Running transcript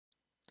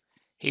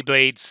Hey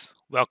Blades,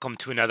 welcome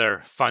to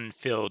another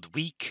fun-filled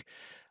week.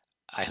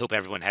 I hope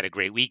everyone had a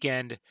great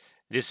weekend.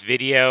 This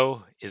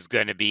video is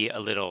going to be a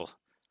little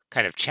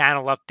kind of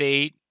channel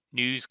update,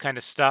 news kind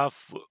of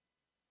stuff.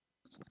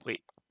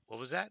 Wait, what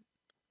was that?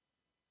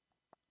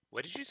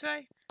 What did you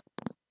say?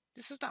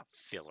 This is not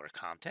filler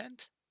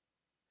content.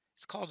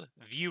 It's called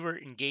viewer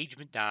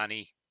engagement,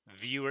 Donnie.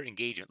 Viewer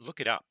engagement. Look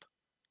it up.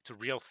 It's a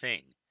real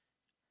thing.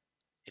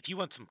 If you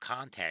want some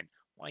content,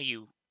 why don't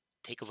you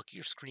take a look at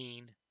your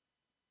screen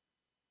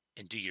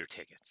and do your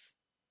tickets?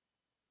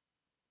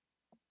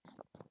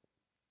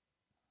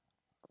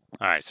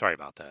 All right, sorry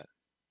about that.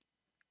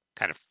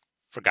 Kind of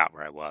forgot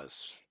where I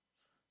was.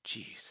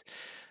 Jeez.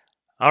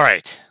 All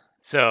right.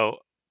 So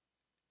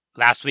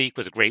last week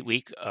was a great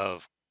week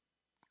of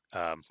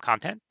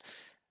content.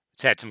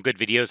 It's had some good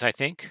videos, I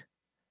think.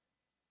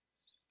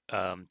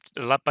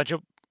 Bunch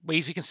of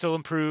ways we can still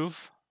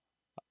improve.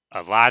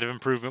 A lot of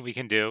improvement we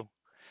can do.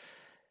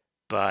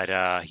 But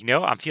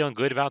I'm feeling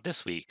good about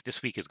this week.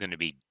 This week is going to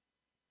be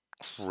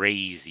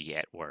crazy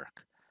at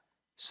work.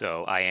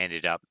 So I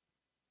ended up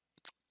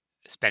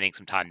spending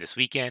some time this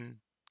weekend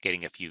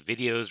getting a few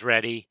videos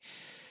ready.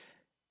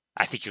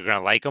 I think you're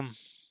going to like them,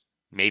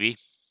 maybe.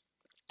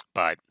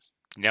 But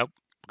nope,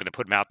 we're going to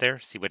put them out there,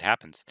 see what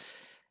happens.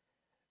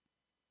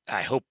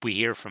 I hope we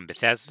hear from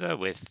Bethesda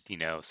with,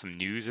 some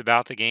news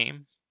about the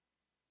game.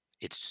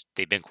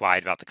 They've been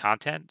quiet about the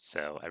content,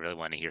 so I really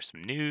want to hear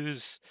some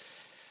news.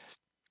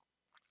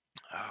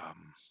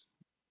 Um,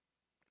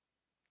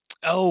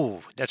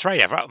 oh, that's right.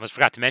 I almost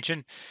forgot to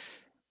mention.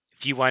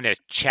 If you want to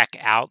check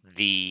out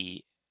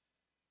the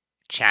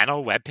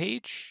channel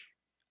webpage,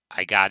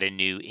 I got a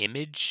new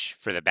image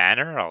for the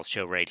banner. I'll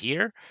show right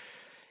here.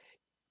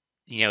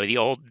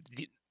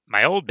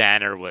 My old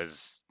banner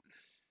was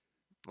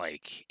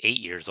like 8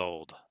 years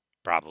old,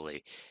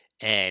 probably,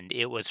 and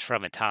it was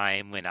from a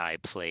time when I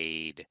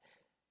played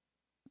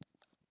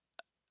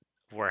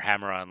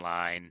Warhammer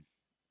Online,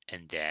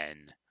 and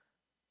then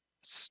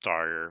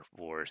Star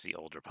Wars: The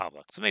Old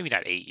Republic. So maybe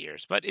not 8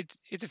 years, but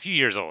it's a few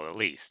years old at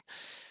least.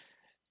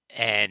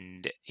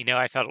 And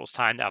I felt it was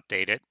time to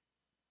update it,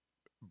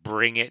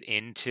 bring it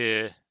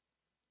into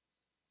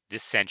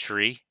this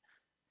century.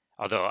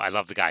 Although I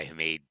love the guy who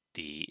made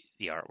the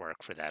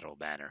artwork for that old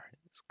banner.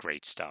 It's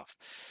great stuff.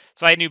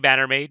 So I had a new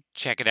banner made.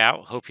 Check it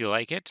out. Hope you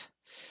like it.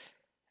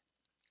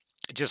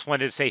 Just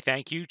wanted to say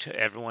thank you to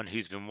everyone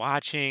who's been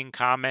watching,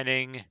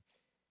 commenting.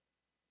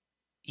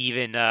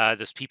 Even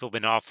those people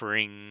been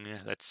offering,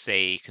 let's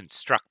say,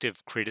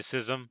 constructive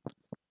criticism.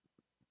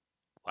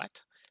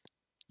 What?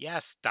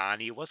 Yes,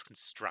 Donnie, it was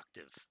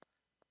constructive.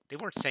 They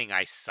weren't saying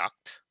I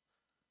sucked.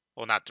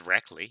 Well, not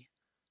directly.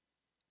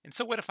 And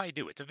so what if I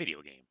do? It's a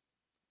video game.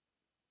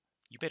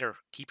 You better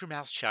keep your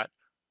mouth shut,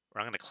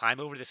 or I'm going to climb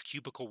over this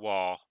cubicle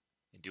wall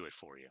and do it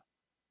for you.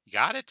 You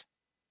got it?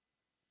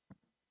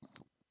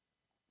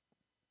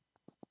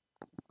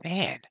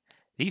 Man,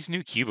 these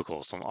new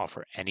cubicles don't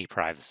offer any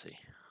privacy.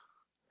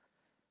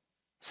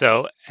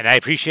 So, and I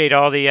appreciate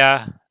all the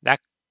that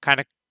kind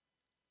of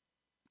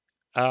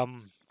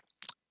um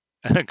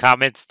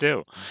comments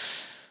too.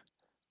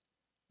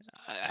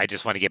 I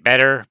just want to get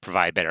better,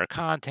 provide better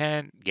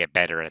content, get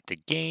better at the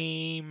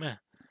game.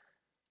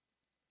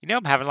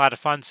 I'm having a lot of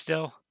fun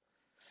still.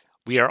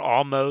 We are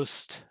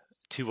almost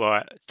to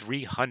our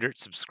 300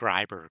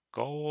 subscriber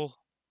goal.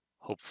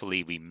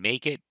 Hopefully, we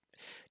make it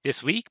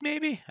this week,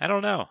 maybe? I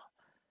don't know.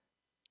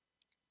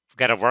 We've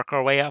got to work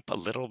our way up a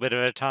little bit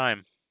at a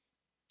time,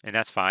 and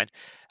that's fine.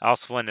 I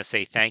also want to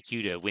say thank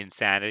you to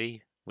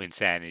Winsanity.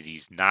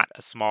 Winsanity's not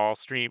a small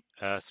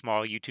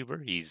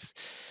YouTuber. He's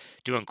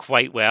doing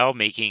quite well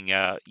making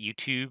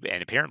YouTube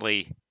and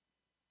apparently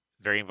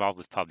very involved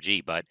with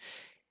PUBG, but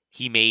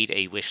he made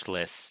a wish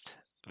list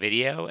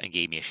video and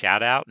gave me a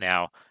shout out.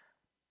 Now,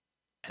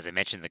 as I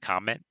mentioned in the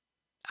comment,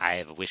 I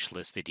have a wish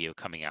list video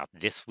coming out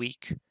this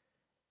week.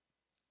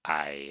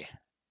 I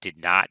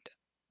did not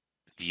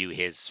view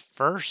his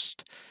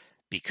first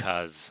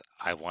because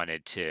I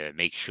wanted to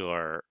make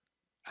sure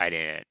I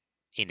didn't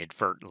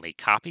inadvertently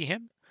copy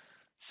him.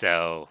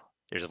 So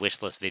there's a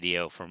wish list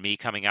video for me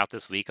coming out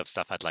this week of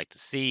stuff I'd like to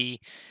see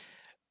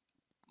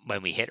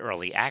when we hit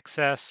early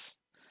access.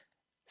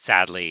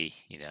 Sadly,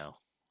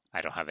 I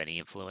don't have any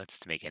influence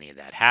to make any of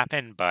that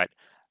happen, but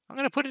I'm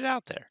going to put it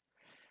out there.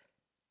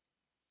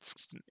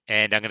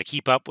 And I'm going to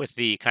keep up with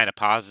the kind of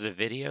positive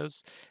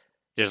videos.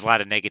 There's a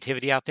lot of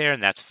negativity out there,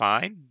 and that's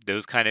fine.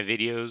 Those kind of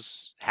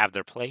videos have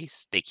their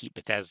place. They keep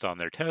Bethesda on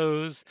their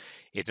toes.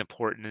 It's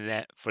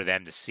important for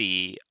them to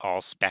see all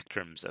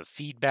spectrums of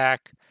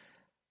feedback.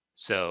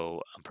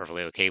 So I'm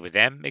perfectly okay with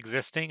them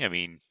existing. I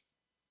mean,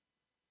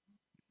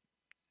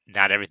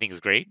 not everything is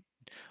great,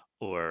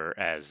 or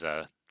as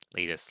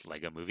latest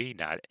Lego movie,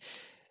 not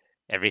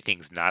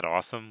everything's not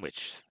awesome,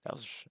 which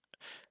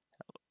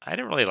I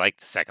didn't really like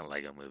the second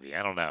Lego movie.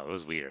 I don't know. It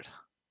was weird.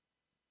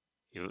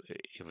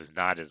 It was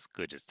not as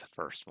good as the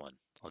first one.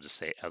 I'll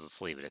just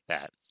leave it at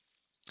that.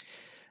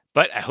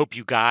 But I hope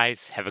you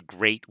guys have a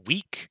great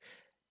week.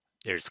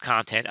 There's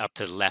content up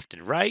to the left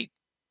and right.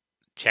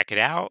 Check it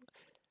out.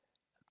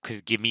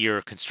 give me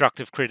your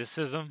constructive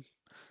criticism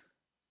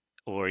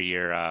or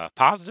your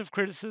positive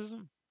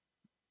criticism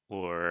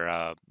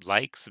or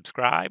like,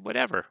 subscribe,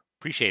 whatever.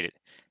 Appreciate it.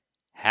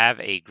 Have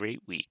a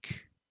great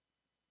week.